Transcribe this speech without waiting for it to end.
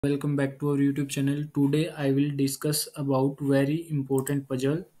Welcome back to our YouTube channel. Today I will discuss about very important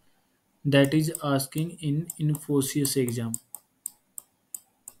puzzle that is asking in Infosys exam.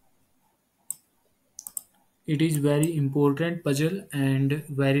 It is very important puzzle and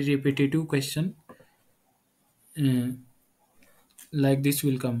very repetitive question. Uh, like this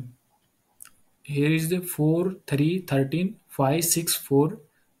will come. Here is the 4, 3, 13, 5, 6, 4,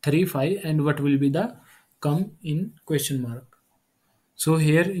 3, 5, and what will be the come in question mark. So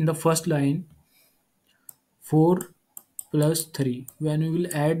here in the first line 4 plus 3. When we will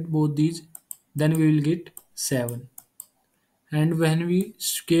add both these, then we will get 7. And when we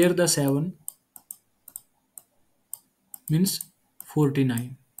square the 7 means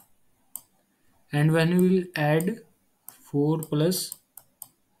 49. And when we will add 4 plus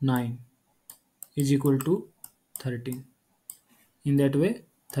 9 is equal to 13. In that way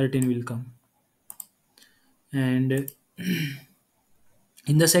 13 will come. And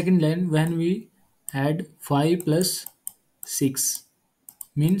in the second line when we add 5 plus 6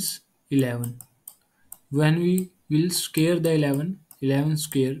 means 11. When we will square the 11, 11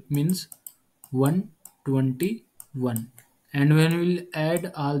 square means 121. And when we will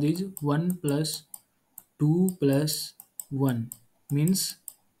add all these 1 plus 2 plus 1 means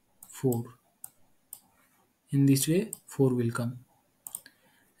 4. In this way 4 will come.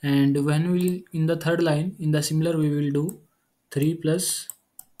 And when we will in the third line in the similar we will do 3 plus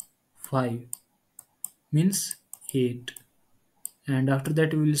 5 means 8. And after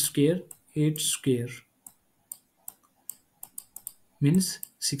that we will square 8 square means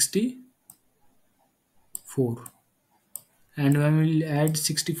 64. And when we will add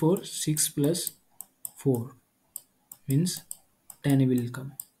 64, 6 plus 4 means 10 will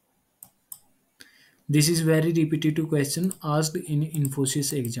come. This is very repetitive question asked in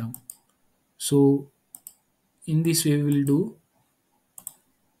Infosys exam. So in this way we will do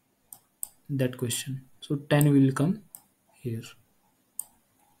that question. So 10 will come here.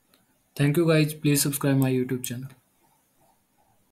 Thank you guys. Please subscribe my YouTube channel.